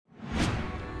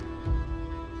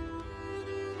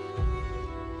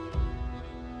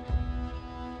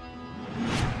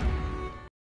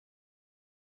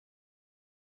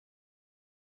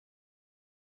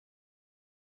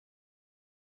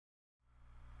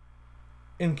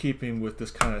in keeping with this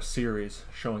kind of series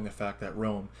showing the fact that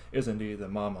Rome is indeed the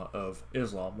mama of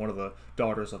Islam, one of the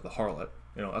daughters of the harlot.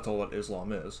 That's all what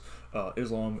Islam is.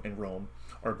 Islam and Rome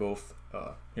are both,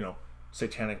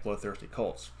 satanic bloodthirsty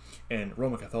cults. And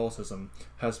Roman Catholicism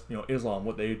has, Islam,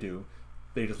 what they do,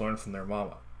 they just learn from their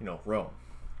mama, Rome.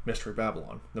 Mystery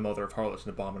Babylon, the mother of harlots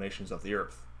and abominations of the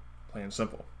earth. Plain and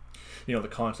simple. The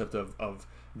concept of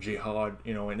jihad,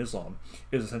 in Islam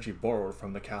is essentially borrowed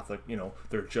from the Catholic,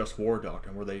 their just war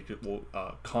doctrine, where they will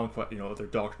conquest, their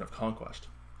doctrine of conquest.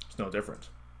 It's no different.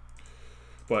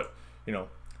 But,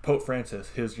 Pope Francis,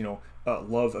 his,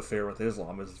 love affair with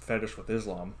Islam, his fetish with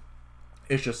Islam,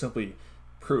 is just simply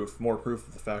more proof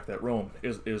of the fact that Rome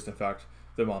is in fact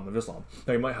the mom of Islam.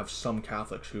 Now, you might have some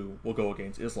Catholics who will go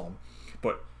against Islam,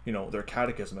 but their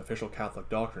catechism, official Catholic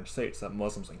doctrine, states that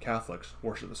Muslims and Catholics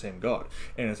worship the same God.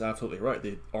 And it's absolutely right.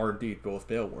 They are indeed both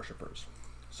Baal worshippers.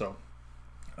 So,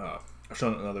 I've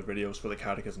shown it in other videos where the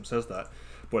catechism says that.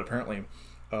 But apparently,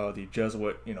 the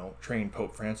Jesuit, trained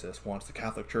Pope Francis wants the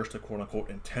Catholic Church to, quote-unquote,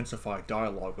 intensify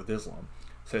dialogue with Islam.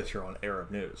 It says here on Arab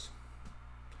News.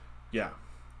 Yeah.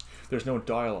 There's no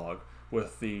dialogue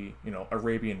with the,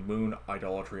 Arabian moon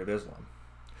idolatry of Islam.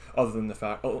 Other than the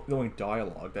fact, the only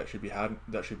dialogue that should be had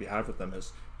with them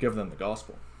is give them the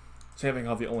gospel. Same thing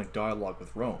how the only dialogue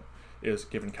with Rome is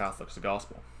giving Catholics the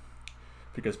gospel,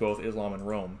 because both Islam and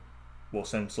Rome will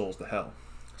send souls to hell.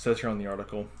 It says here on the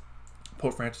article,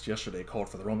 Pope Francis yesterday called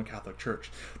for the Roman Catholic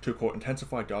Church to, quote,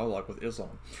 intensify dialogue with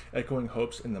Islam, echoing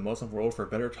hopes in the Muslim world for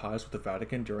better ties with the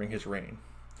Vatican during his reign.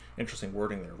 Interesting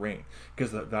wording there, reign,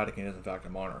 because the Vatican is in fact a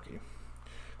monarchy.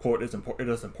 Quote, it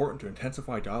is important to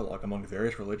intensify dialogue among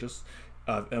various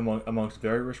amongst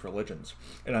various religions,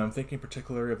 and I am thinking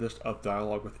particularly of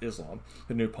dialogue with Islam,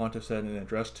 the new pontiff said in an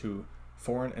address to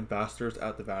foreign ambassadors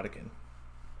at the Vatican.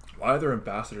 Why are there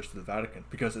ambassadors to the Vatican?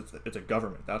 Because it's a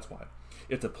government, that's why.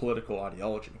 It's a political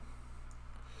ideology.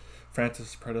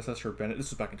 Francis' predecessor, Benedict,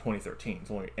 this was back in 2013, it's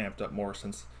only amped up more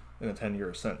since in the 10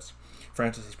 years since.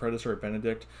 Francis' predecessor,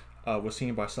 Benedict, was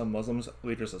seen by some Muslims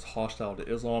leaders as hostile to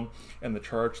Islam, and the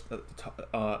charge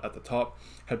at the top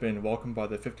had been welcomed by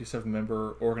the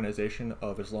 57-member Organization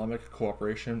of Islamic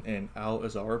Cooperation in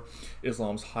Al-Azhar,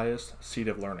 Islam's highest seat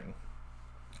of learning.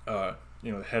 The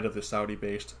head of the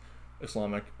Saudi-based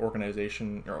Islamic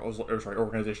Organization,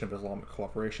 Organization of Islamic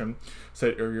Cooperation,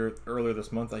 said earlier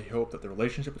this month that he hoped that the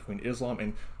relationship between Islam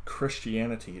and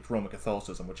Christianity, Roman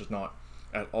Catholicism, which is not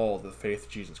at all the faith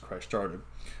Jesus Christ started,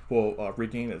 will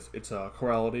regain its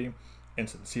corality and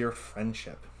sincere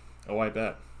friendship. Oh, I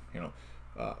bet.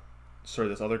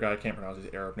 This other guy, I can't pronounce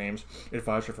these Arab names,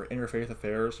 advisor for interfaith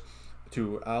affairs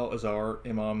to Al-Azhar,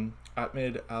 Imam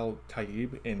Ahmed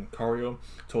Al-Tayyib in Cairo,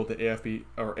 told the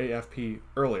AFP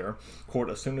earlier, quote,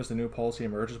 as soon as the new policy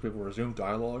emerges, we will resume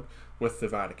dialogue with the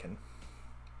Vatican.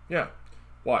 Yeah.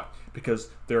 Why? Because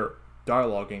they're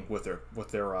dialoguing with their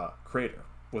creator,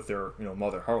 with their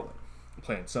mother harlot,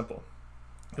 plain and simple.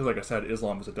 Because like I said,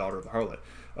 Islam is a daughter of the harlot.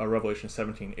 Revelation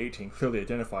 17:18 clearly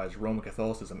identifies Roman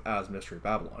Catholicism as Mystery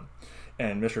Babylon,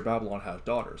 and Mystery Babylon has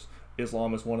daughters.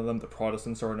 Islam is one of them. The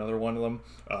Protestants are another one of them.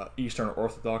 Eastern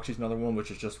Orthodoxy is another one,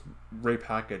 which is just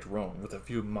repackaged Rome with a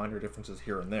few minor differences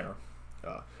here and there.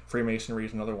 Freemasonry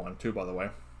is another one too, by the way.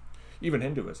 Even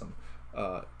Hinduism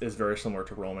is very similar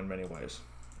to Rome in many ways.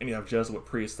 And you have Jesuit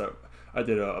priests that I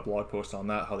did a blog post on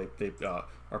that, how they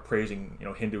are praising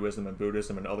Hinduism and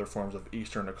Buddhism and other forms of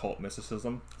Eastern occult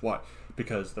mysticism. Why?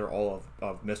 Because they're all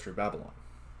of Mystery Babylon.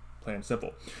 Plain and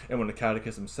simple. And when the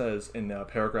Catechism says in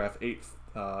paragraph 8,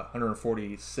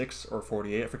 146 or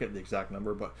 48, I forget the exact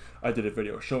number, but I did a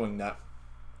video showing that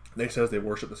they says they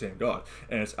worship the same God,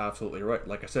 and it's absolutely right.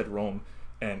 Like I said, Rome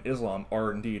and Islam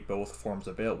are indeed both forms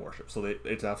of Baal worship, so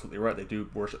it's absolutely right. They do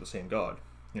worship the same God.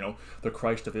 The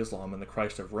Christ of Islam and the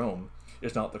Christ of Rome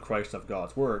is not the Christ of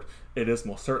God's Word. It is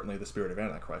most certainly the spirit of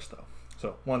Antichrist, though.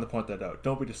 So, wanted to point that out.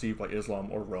 Don't be deceived by Islam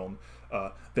or Rome.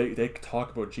 They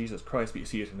talk about Jesus Christ, but you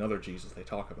see it's another Jesus they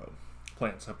talk about.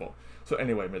 Plain and simple. So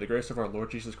anyway, may the grace of our Lord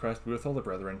Jesus Christ be with all the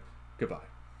brethren. Goodbye.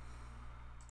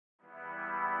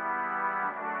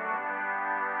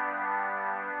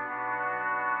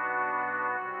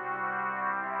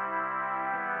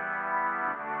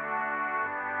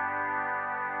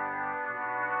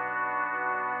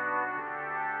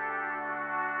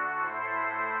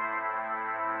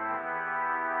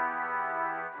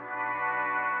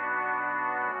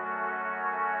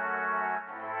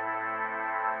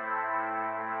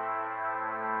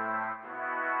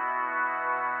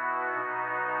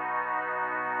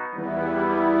 Thank you.